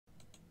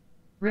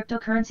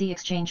Cryptocurrency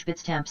exchange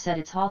Bitstamp said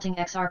it's halting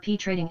XRP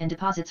trading and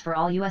deposits for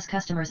all U.S.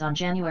 customers on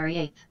January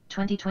 8,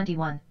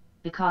 2021,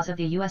 because of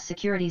the U.S.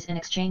 Securities and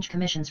Exchange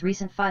Commission's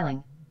recent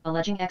filing,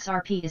 alleging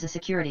XRP is a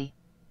security.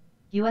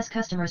 U.S.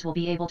 customers will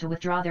be able to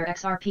withdraw their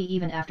XRP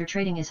even after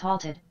trading is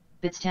halted,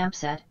 Bitstamp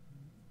said.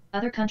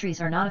 Other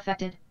countries are not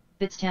affected,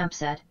 Bitstamp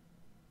said.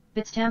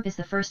 Bitstamp is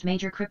the first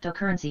major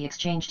cryptocurrency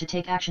exchange to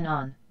take action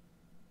on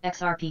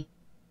XRP.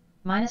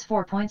 Minus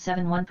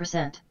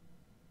 4.71%.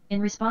 In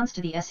response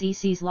to the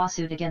SEC's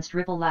lawsuit against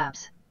Ripple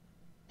Labs.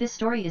 This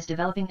story is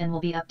developing and will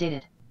be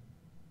updated.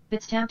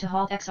 Bitstamp to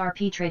halt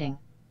XRP trading,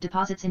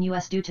 deposits in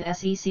US due to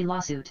SEC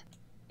lawsuit.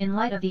 In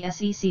light of the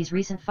SEC's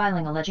recent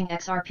filing alleging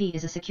XRP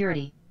is a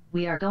security,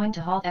 we are going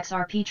to halt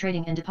XRP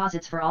trading and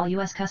deposits for all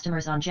US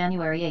customers on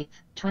January 8,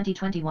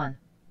 2021.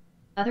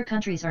 Other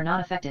countries are not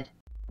affected.